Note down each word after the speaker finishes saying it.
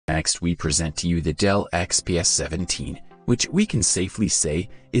Next, we present to you the Dell XPS 17, which we can safely say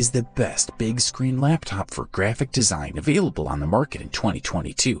is the best big screen laptop for graphic design available on the market in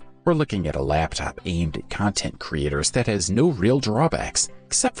 2022. We're looking at a laptop aimed at content creators that has no real drawbacks,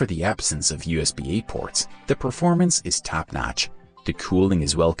 except for the absence of USB-A ports. The performance is top-notch. The cooling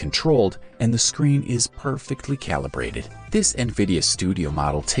is well controlled, and the screen is perfectly calibrated. This NVIDIA Studio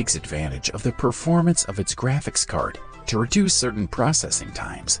model takes advantage of the performance of its graphics card to reduce certain processing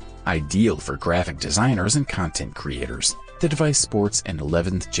times, ideal for graphic designers and content creators. The device sports an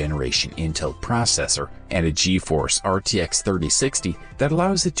 11th generation Intel processor and a GeForce RTX 3060 that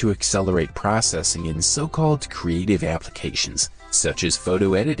allows it to accelerate processing in so-called creative applications, such as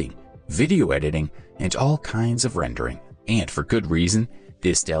photo editing, video editing, and all kinds of rendering. And for good reason,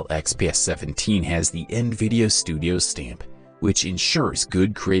 this Dell XPS 17 has the NVIDIA Studio stamp, which ensures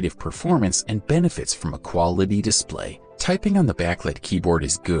good creative performance and benefits from a quality display. Typing on the backlit keyboard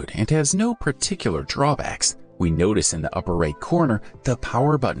is good and has no particular drawbacks. We notice in the upper right corner the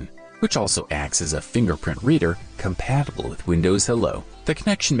power button, which also acts as a fingerprint reader compatible with Windows Hello. The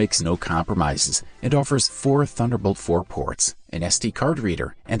connection makes no compromises and offers 4 Thunderbolt 4 ports, an SD card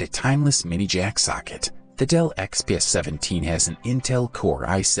reader, and a timeless mini jack socket. The Dell XPS 17 has an Intel Core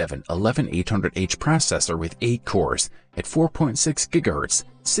i7-11800H processor with 8 cores at 4.6 GHz,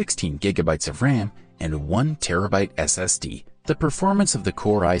 16 GB of RAM, and 1 TB SSD. The performance of the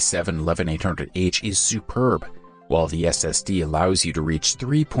Core i7-11800H is superb, while the SSD allows you to reach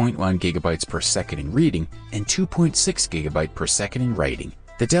 3.1 GB per second in reading and 2.6 GB per second in writing.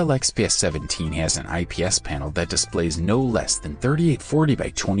 The Dell XPS 17 has an IPS panel that displays no less than 3840 by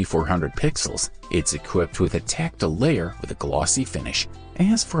 2400 pixels. It's equipped with a tactile layer with a glossy finish.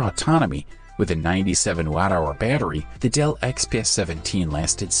 As for autonomy, with a 97 watt-hour battery, the Dell XPS 17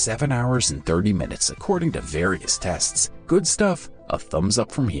 lasted 7 hours and 30 minutes according to various tests. Good stuff, a thumbs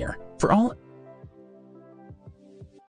up from here. For all